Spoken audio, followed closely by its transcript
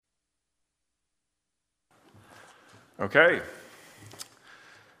Okay.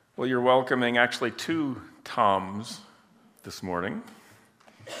 Well, you're welcoming actually two Toms this morning.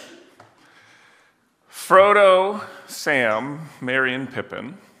 Frodo, Sam, Merry, and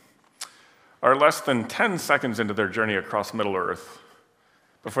Pippin are less than 10 seconds into their journey across Middle-earth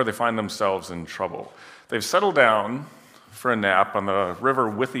before they find themselves in trouble. They've settled down for a nap on the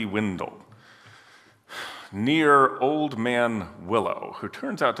river Withywindle, near Old Man Willow, who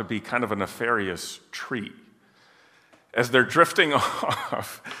turns out to be kind of a nefarious tree. As they're drifting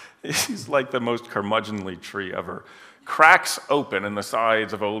off, he's like the most curmudgeonly tree ever. Cracks open in the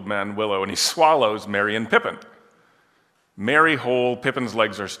sides of Old Man Willow, and he swallows Merry and Pippin. Merry whole, Pippin's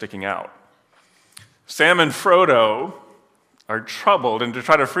legs are sticking out. Sam and Frodo are troubled, and to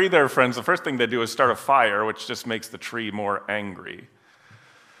try to free their friends, the first thing they do is start a fire, which just makes the tree more angry.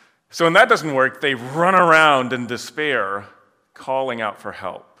 So when that doesn't work, they run around in despair, calling out for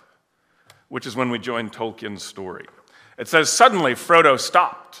help, which is when we join Tolkien's story. It says, suddenly Frodo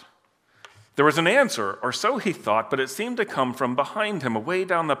stopped. There was an answer, or so he thought, but it seemed to come from behind him, away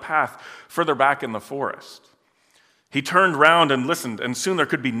down the path, further back in the forest. He turned round and listened, and soon there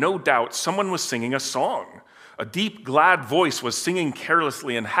could be no doubt someone was singing a song. A deep, glad voice was singing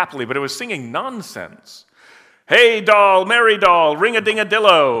carelessly and happily, but it was singing nonsense. Hey, doll, merry doll,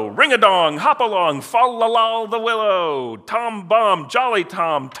 ring-a-ding-a-dillo, ring-a-dong, hop-along, fall-la-lal the willow, Tom Bomb, jolly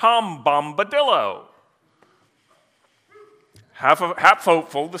Tom, Tom Bombadillo. Half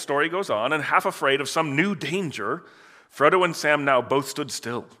hopeful, the story goes on, and half afraid of some new danger, Frodo and Sam now both stood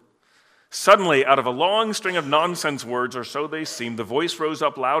still. Suddenly, out of a long string of nonsense words, or so they seemed, the voice rose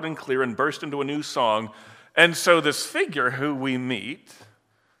up loud and clear and burst into a new song. And so this figure who we meet,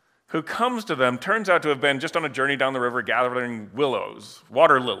 who comes to them, turns out to have been just on a journey down the river gathering willows,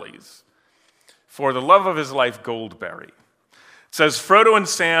 water lilies, for the love of his life, Goldberry. It says, Frodo and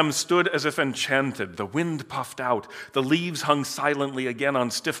Sam stood as if enchanted. The wind puffed out. The leaves hung silently again on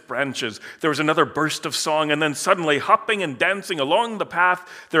stiff branches. There was another burst of song, and then suddenly, hopping and dancing along the path,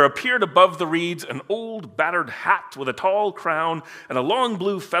 there appeared above the reeds an old battered hat with a tall crown and a long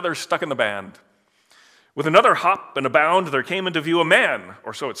blue feather stuck in the band. With another hop and a bound, there came into view a man,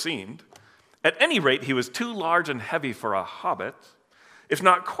 or so it seemed. At any rate, he was too large and heavy for a hobbit, if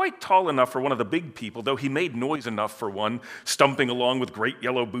not quite tall enough for one of the big people, though he made noise enough for one, stumping along with great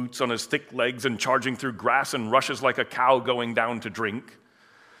yellow boots on his thick legs and charging through grass and rushes like a cow going down to drink.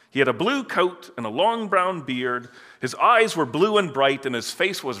 He had a blue coat and a long brown beard. His eyes were blue and bright, and his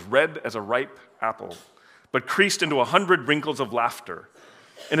face was red as a ripe apple, but creased into 100 wrinkles of laughter.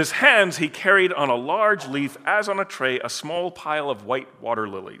 In his hands he carried on a large leaf, as on a tray, a small pile of white water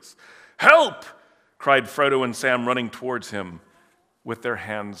lilies. "Help!" cried Frodo and Sam, running towards him with their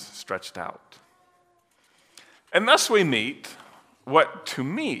hands stretched out. And thus we meet what, to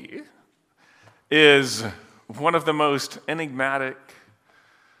me, is one of the most enigmatic,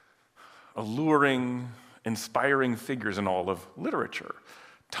 alluring, inspiring figures in all of literature,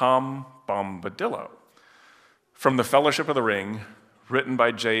 Tom Bombadil, from The Fellowship of the Ring, written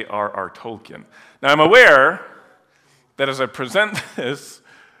by J.R.R. Tolkien. Now, I'm aware that as I present this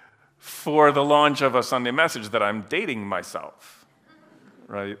for the launch of a Sunday message that I'm dating myself.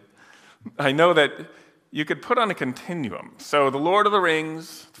 Right? I know that you could put on a continuum. So The Lord of the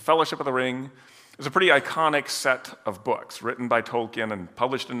Rings, The Fellowship of the Ring, is a pretty iconic set of books written by Tolkien and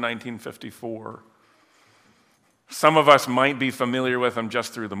published in 1954. Some of us might be familiar with them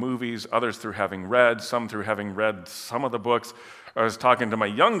just through the movies, others through having read, some through having read some of the books. I was talking to my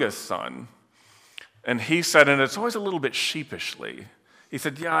youngest son, and he said, and it's always a little bit sheepishly, he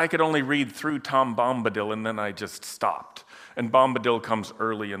said, yeah, I could only read through Tom Bombadil, and then I just stopped. And Bombadil comes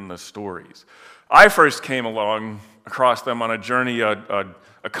early in the stories. I first came along across them on a journey, a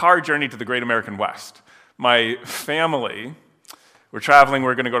car journey to the Great American West. My family were traveling.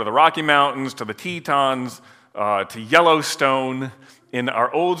 We're going to go to the Rocky Mountains, to the Tetons, to Yellowstone in our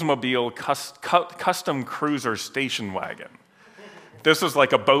Oldsmobile custom cruiser station wagon. This was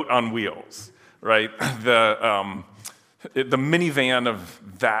like a boat on wheels, right? The minivan of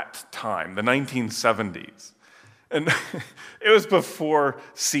that time, the 1970s. And it was before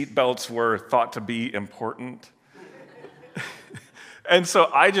seatbelts were thought to be important. And so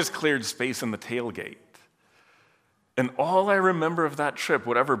I just cleared space in the tailgate. And all I remember of that trip,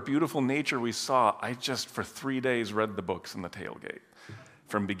 whatever beautiful nature we saw, I just for 3 days read the books in the tailgate,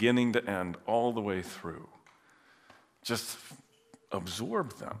 from beginning to end, all the way through. Just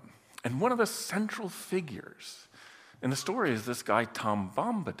absorbed them. And one of the central figures in the story is this guy, Tom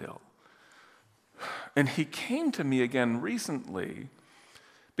Bombadil. And he came to me again recently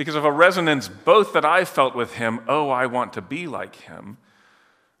because of a resonance both that I felt with him, oh, I want to be like him,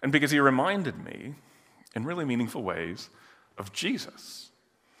 and because he reminded me in really meaningful ways of Jesus.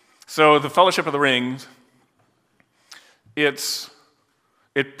 So the Fellowship of the Ring, it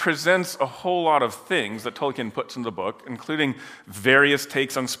presents a whole lot of things that Tolkien puts in the book, including various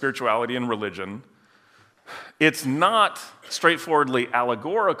takes on spirituality and religion. It's not straightforwardly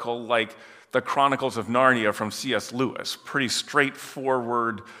allegorical like the Chronicles of Narnia from C.S. Lewis, pretty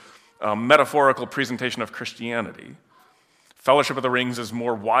straightforward metaphorical presentation of Christianity. Fellowship of the Rings is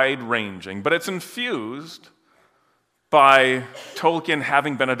more wide-ranging, but it's infused by Tolkien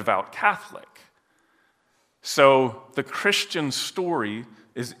having been a devout Catholic. So the Christian story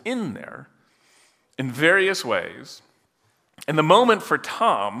is in there in various ways. And the moment for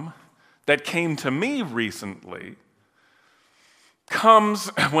Tom that came to me recently comes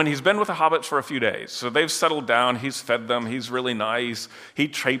when he's been with the hobbits for a few days. So they've settled down, he's fed them, he's really nice, he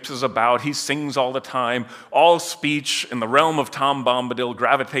traipses about, he sings all the time. All speech in the realm of Tom Bombadil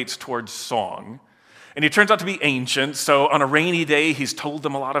gravitates towards song. And he turns out to be ancient, so on a rainy day, he's told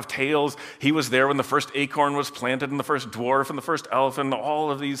them a lot of tales. He was there when the first acorn was planted, and the first dwarf, and the first elf, and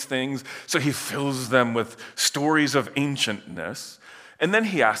all of these things. So he fills them with stories of ancientness. And then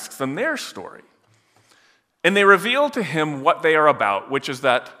he asks them their story. And they reveal to him what they are about, which is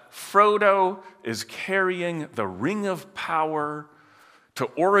that Frodo is carrying the Ring of Power to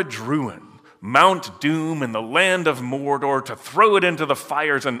Orodruin, Mount Doom, and the land of Mordor to throw it into the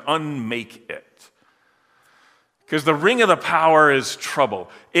fires and unmake it. Because the Ring of the Power is trouble.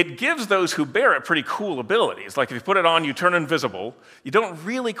 It gives those who bear it pretty cool abilities. Like if you put it on, you turn invisible. You don't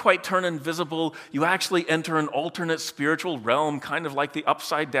really quite turn invisible. You actually enter an alternate spiritual realm, kind of like the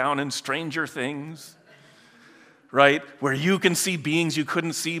Upside Down in Stranger Things. Right? Where you can see beings you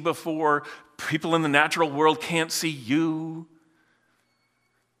couldn't see before. People in the natural world can't see you.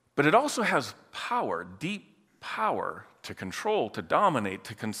 But it also has power, deep power to control, to dominate,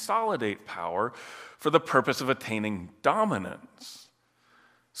 to consolidate power for the purpose of attaining dominance.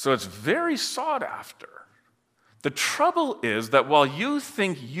 So it's very sought after. The trouble is that while you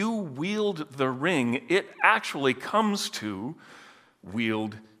think you wield the ring, it actually comes to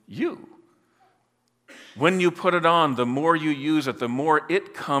wield you. When you put it on, the more you use it, the more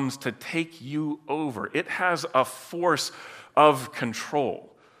it comes to take you over. It has a force of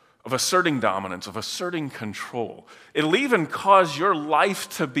control, of asserting dominance, of asserting control. It'll even cause your life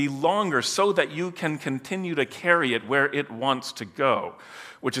to be longer so that you can continue to carry it where it wants to go,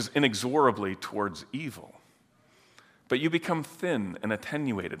 which is inexorably towards evil. But you become thin and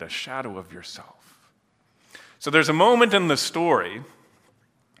attenuated, a shadow of yourself. So there's a moment in the story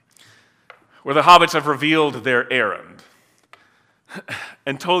where the hobbits have revealed their errand.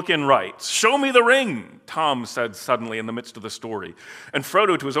 And Tolkien writes, "Show me the ring," Tom said suddenly in the midst of the story. And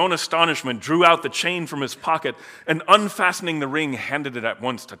Frodo, to his own astonishment, drew out the chain from his pocket and, unfastening the ring, handed it at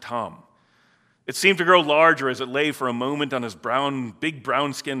once to Tom. It seemed to grow larger as it lay for a moment on his big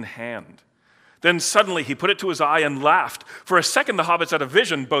brown-skinned hand. Then suddenly he put it to his eye and laughed. For a second the hobbits had a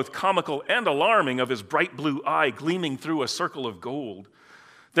vision, both comical and alarming, of his bright blue eye gleaming through a circle of gold.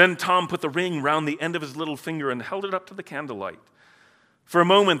 Then Tom put the ring round the end of his little finger and held it up to the candlelight. For a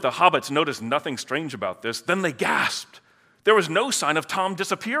moment, the hobbits noticed nothing strange about this. Then they gasped. There was no sign of Tom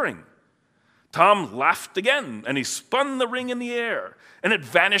disappearing. Tom laughed again, and he spun the ring in the air, and it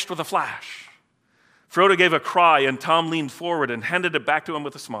vanished with a flash. Frodo gave a cry, and Tom leaned forward and handed it back to him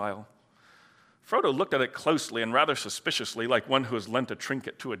with a smile. Frodo looked at it closely and rather suspiciously, like one who has lent a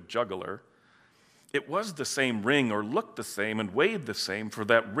trinket to a juggler. It was the same ring, or looked the same, and weighed the same, for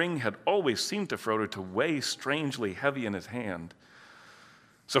that ring had always seemed to Frodo to weigh strangely heavy in his hand.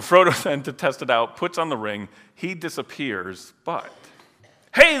 So Frodo then, to test it out, puts on the ring. He disappears, but...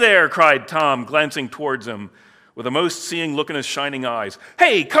 "Hey there!" cried Tom, glancing towards him with a most seeing look in his shining eyes.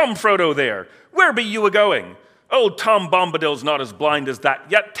 "Hey, come, Frodo there! Where be you a-going? Old Tom Bombadil's not as blind as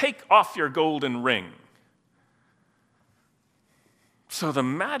that, yet take off your golden ring." So the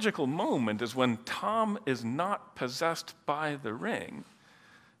magical moment is when Tom is not possessed by the ring,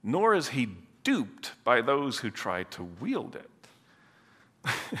 nor is he duped by those who try to wield it.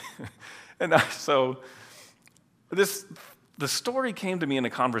 The story came to me in a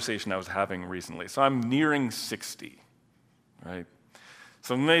conversation I was having recently. So I'm nearing 60, right?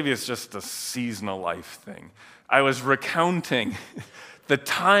 So maybe it's just a seasonal life thing. I was recounting the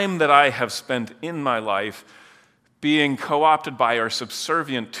time that I have spent in my life being co-opted by or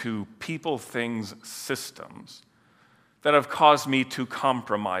subservient to people, things, systems that have caused me to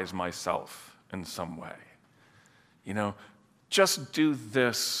compromise myself in some way. You know, just do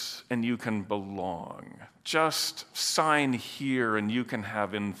this and you can belong. Just sign here and you can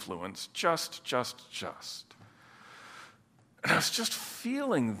have influence. Just. And I was just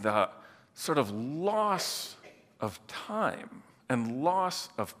feeling sort of loss of time and loss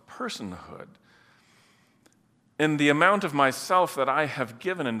of personhood in the amount of myself that I have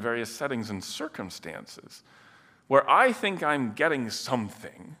given in various settings and circumstances, where I think I'm getting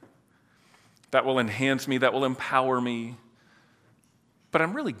something that will enhance me, that will empower me, but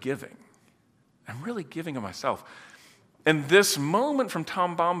I'm really giving. I'm really giving of myself. And this moment from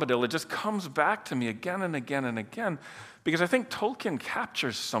Tom Bombadil, it just comes back to me again and again and again, because I think Tolkien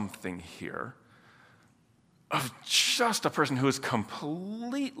captures something here of just a person who is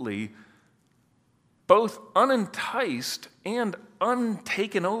completely both unenticed and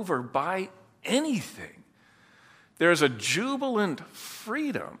untaken over by anything. There's a jubilant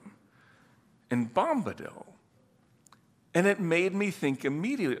freedom in Bombadil. And it made me think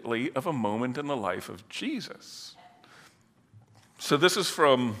immediately of a moment in the life of Jesus. So this is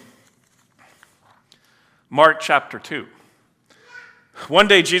from Mark chapter 2. One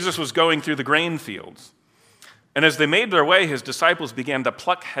day Jesus was going through the grain fields, and as they made their way, his disciples began to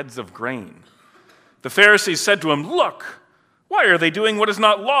pluck heads of grain. The Pharisees said to him, "Look, why are they doing what is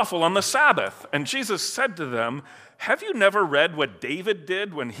not lawful on the Sabbath?" And Jesus said to them, "Have you never read what David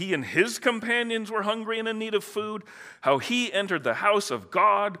did when he and his companions were hungry and in need of food? How he entered the house of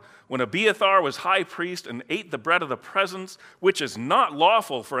God when Abiathar was high priest and ate the bread of the presence, which is not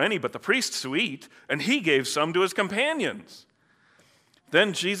lawful for any but the priests to eat, and he gave some to his companions."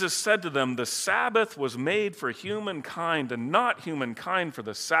 Then Jesus said to them, "The Sabbath was made for humankind, and not humankind for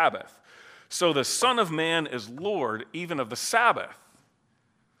the Sabbath. So the Son of Man is Lord even of the Sabbath."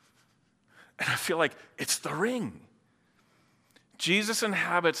 And I feel like it's the ring. Jesus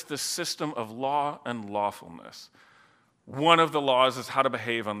inhabits the system of law and lawfulness. One of the laws is how to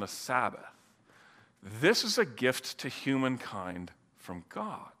behave on the Sabbath. This is a gift to humankind from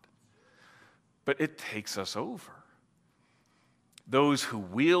God. But it takes us over. Those who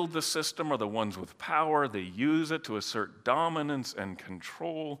wield the system are the ones with power. They use it to assert dominance and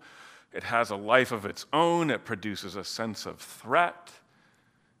control. It has a life of its own. It produces a sense of threat.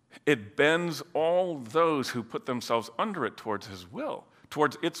 It bends all those who put themselves under it towards his will,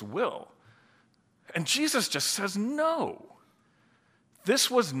 towards its will. And Jesus just says no.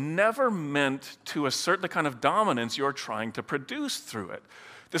 This was never meant to assert the kind of dominance you're trying to produce through it.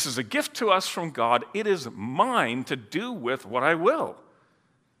 This is a gift to us from God. It is mine to do with what I will.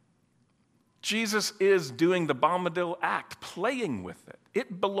 Jesus is doing the Bombadil act, playing with it.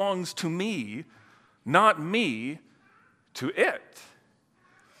 It belongs to me, not me to it.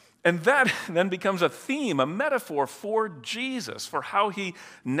 And that then becomes a theme, a metaphor for Jesus, for how he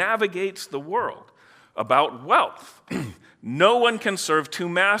navigates the world. About wealth. No one can serve two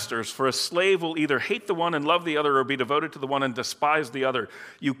masters, for a slave will either hate the one and love the other, or be devoted to the one and despise the other.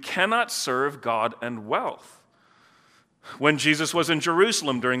 You cannot serve God and wealth. When Jesus was in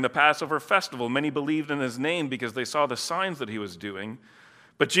Jerusalem during the Passover festival, many believed in his name because they saw the signs that he was doing.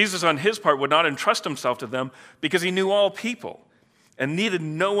 But Jesus, on his part, would not entrust himself to them because he knew all people and needed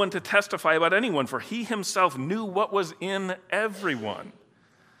no one to testify about anyone, for he himself knew what was in everyone.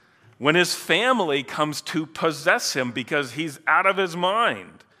 When his family comes to possess him because he's out of his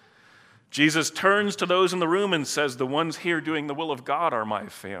mind, Jesus turns to those in the room and says, "The ones here doing the will of God are my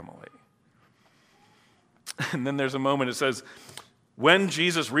family." And then there's a moment, it says, when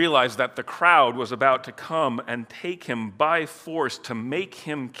Jesus realized that the crowd was about to come and take him by force to make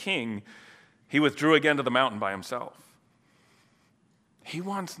him king, he withdrew again to the mountain by himself. He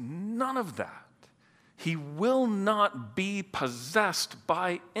wants none of that. He will not be possessed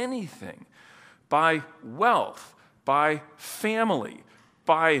by anything, by wealth, by family,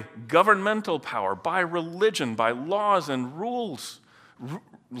 by governmental power, by religion, by laws and rules,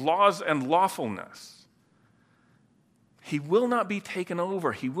 laws and lawfulness. He will not be taken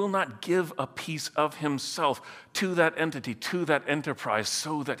over. He will not give a piece of himself to that entity, to that enterprise,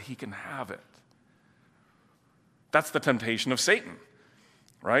 so that he can have it. That's the temptation of Satan,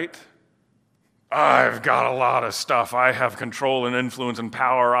 right? I've got a lot of stuff. I have control and influence and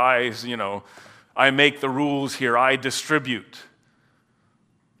power. I make the rules here. I distribute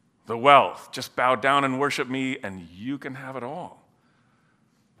the wealth. Just bow down and worship me, and you can have it all.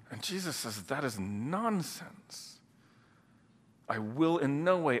 And Jesus says that is nonsense. I will in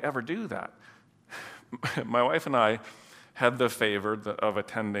no way ever do that. My wife and I had the favor of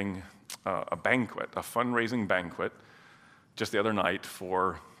attending a banquet, a fundraising banquet, just the other night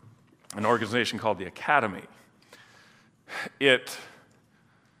for an organization called the Academy. Its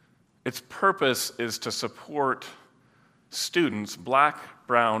purpose is to support students, black,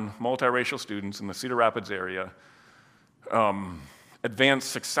 brown, multiracial students in the Cedar Rapids area, advance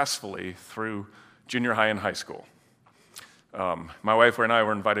successfully through junior high and high school. My wife and I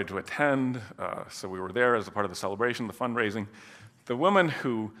were invited to attend, so we were there as a part of the celebration, the fundraising. The woman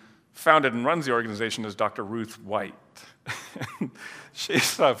who founded and runs the organization is Dr. Ruth White.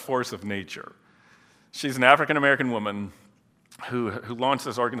 She's a force of nature. She's an African-American woman who launched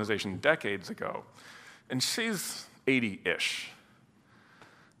this organization decades ago, and she's 80-ish.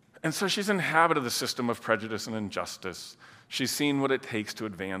 And so she's inhabited the system of prejudice and injustice. She's seen what it takes to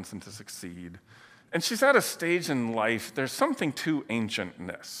advance and to succeed. And she's at a stage in life, there's something to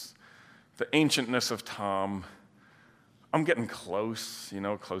ancientness. The ancientness of Tom. I'm getting close,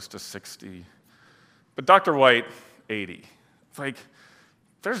 close to 60. But Dr. White, 80. It's like,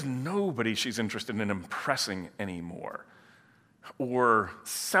 there's nobody she's interested in impressing anymore or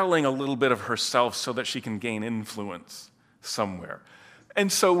selling a little bit of herself so that she can gain influence somewhere.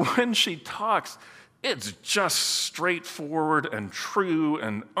 And so when she talks, it's just straightforward and true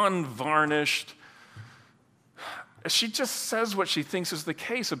and unvarnished. She just says what she thinks is the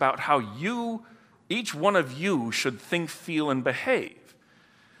case about how each one of you should think, feel, and behave,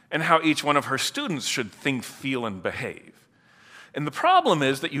 and how each one of her students should think, feel, and behave. And the problem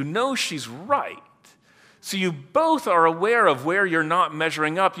is that she's right. So you both are aware of where you're not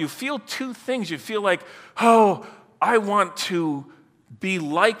measuring up. You feel two things. You feel like, oh, I want to be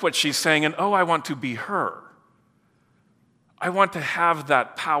like what she's saying, and oh, I want to be her. I want to have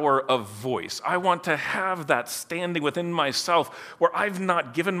that power of voice. I want to have that standing within myself where I've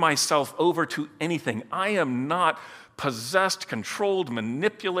not given myself over to anything. I am not possessed, controlled,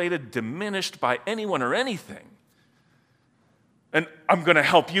 manipulated, diminished by anyone or anything. And I'm going to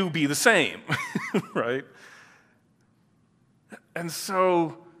help you be the same, right? And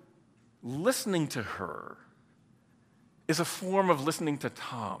so listening to her is a form of listening to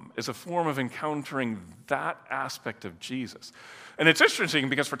Tom, is a form of encountering that aspect of Jesus. And it's interesting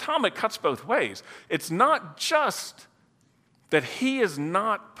because for Tom, it cuts both ways. It's not just that he is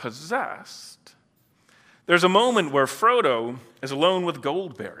not possessed. There's a moment where Frodo is alone with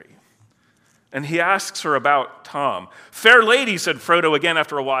Goldberry, and he asks her about Tom. "Fair lady," said Frodo again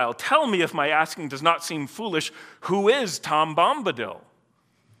after a while, "tell me if my asking does not seem foolish, who is Tom Bombadil?"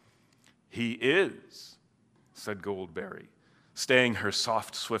 "He is," said Goldberry, staying her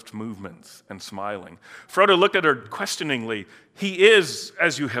soft, swift movements and smiling. Frodo looked at her questioningly. "He is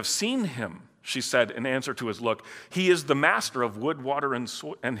as you have seen him," she said in answer to his look. "He is the master of wood, water, and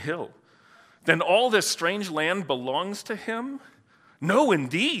hill." "Then all this strange land belongs to him?" "No,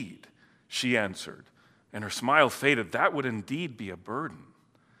 indeed," she answered, and her smile faded. "That would indeed be a burden."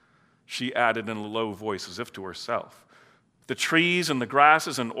 She added in a low voice as if to herself, "The trees and the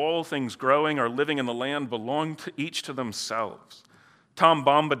grasses and all things growing are living in the land belong to each to themselves. Tom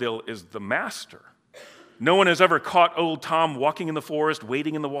Bombadil is the master. No one has ever caught old Tom walking in the forest,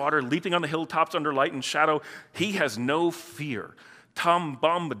 wading in the water, leaping on the hilltops under light and shadow. He has no fear. Tom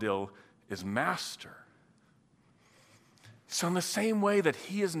Bombadil is master." So in the same way that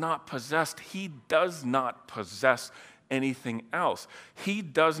he is not possessed, he does not possess anything else. He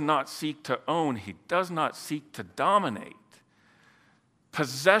does not seek to own. He does not seek to dominate.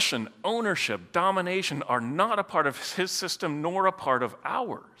 Possession, ownership, domination are not a part of his system nor a part of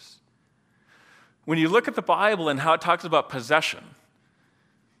ours. When you look at the Bible and how it talks about possession,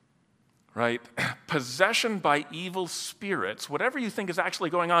 right? Possession by evil spirits, whatever you think is actually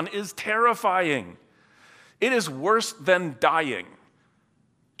going on, is terrifying. It is worse than dying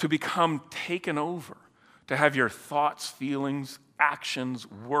to become taken over, to have your thoughts, feelings, actions,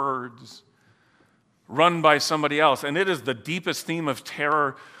 words run by somebody else. And it is the deepest theme of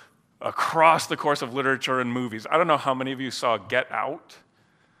terror across the course of literature and movies. I don't know how many of you saw Get Out.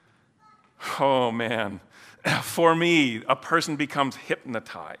 Oh, man. For me, a person becomes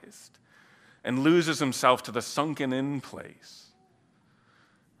hypnotized and loses himself to the sunken-in place.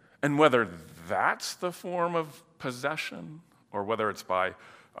 And whether that's the form of possession, or whether it's by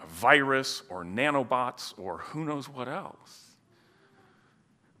a virus or nanobots or who knows what else,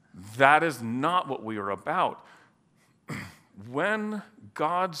 that is not what we are about. When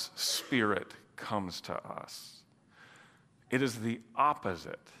God's Spirit comes to us, it is the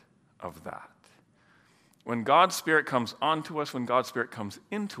opposite of that. When God's Spirit comes onto us, when God's Spirit comes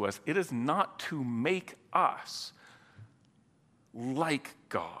into us, it is not to make us like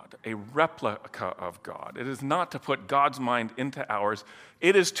God, a replica of God. It is not to put God's mind into ours.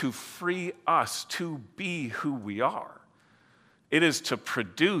 It is to free us to be who we are. It is to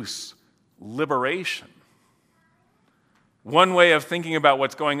produce liberation. One way of thinking about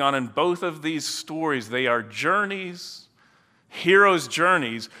what's going on in both of these stories, they are journeys, heroes'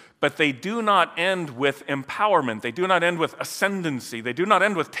 journeys, but they do not end with empowerment. They do not end with ascendancy. They do not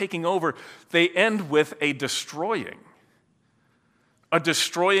end with taking over. They end with a destroying. a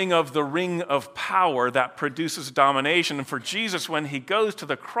destroying of the ring of power that produces domination. And for Jesus, when he goes to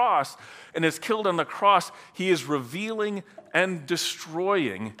the cross and is killed on the cross, he is revealing and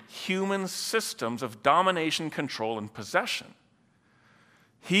destroying human systems of domination, control, and possession.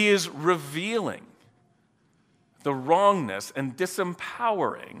 He is revealing the wrongness and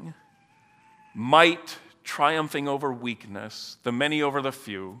disempowering might triumphing over weakness, the many over the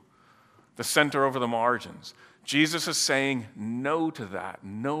few, the center over the margins. Jesus is saying no to that,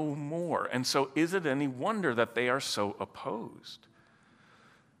 no more. And so is it any wonder that they are so opposed?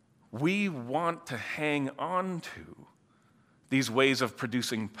 We want to hang on to these ways of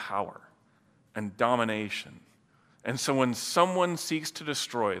producing power and domination. And so when someone seeks to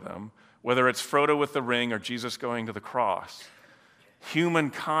destroy them, whether it's Frodo with the ring or Jesus going to the cross,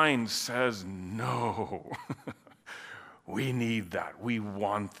 humankind says no. We need that. We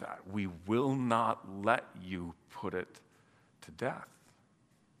want that. We will not let you put it to death.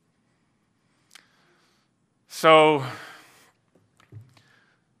 So,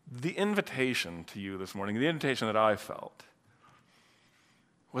 the invitation to you this morning, the invitation that I felt,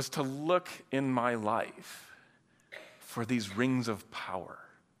 was to look in my life for these rings of power.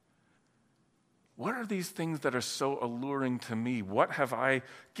 What are these things that are so alluring to me? What have I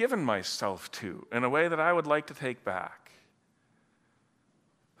given myself to in a way that I would like to take back?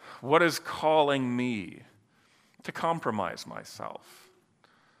 What is calling me to compromise myself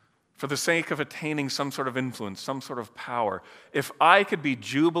for the sake of attaining some sort of influence, some sort of power? If I could be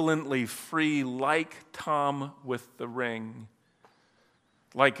jubilantly free like Tom with the ring,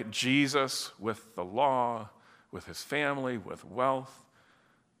 like Jesus with the law, with his family, with wealth,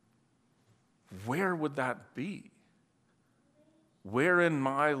 where would that be? Where in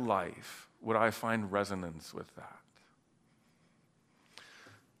my life would I find resonance with that?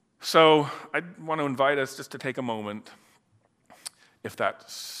 So I want to invite us just to take a moment, if that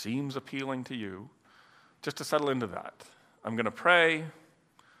seems appealing to you, just to settle into that. I'm going to pray,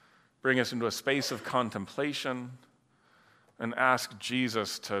 bring us into a space of contemplation, and ask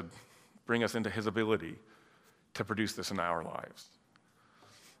Jesus to bring us into his ability to produce this in our lives.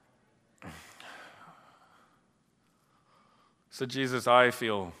 So Jesus, I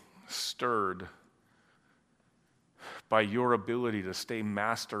feel stirred by your ability to stay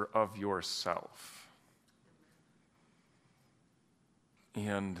master of yourself.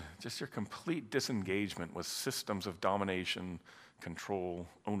 And just your complete disengagement with systems of domination, control,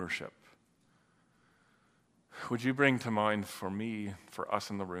 ownership. Would you bring to mind for me, for us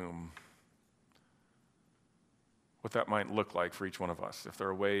in the room, what that might look like for each one of us? If there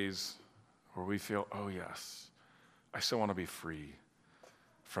are ways where we feel, oh yes, I still want to be free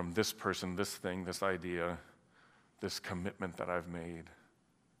from this person, this thing, this idea, this commitment that I've made.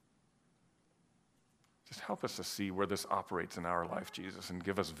 Just help us to see where this operates in our life, Jesus, and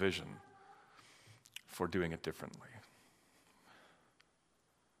give us vision for doing it differently.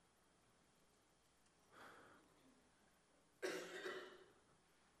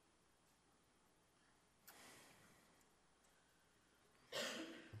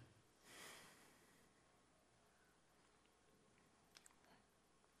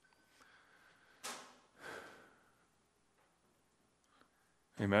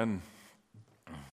 Amen.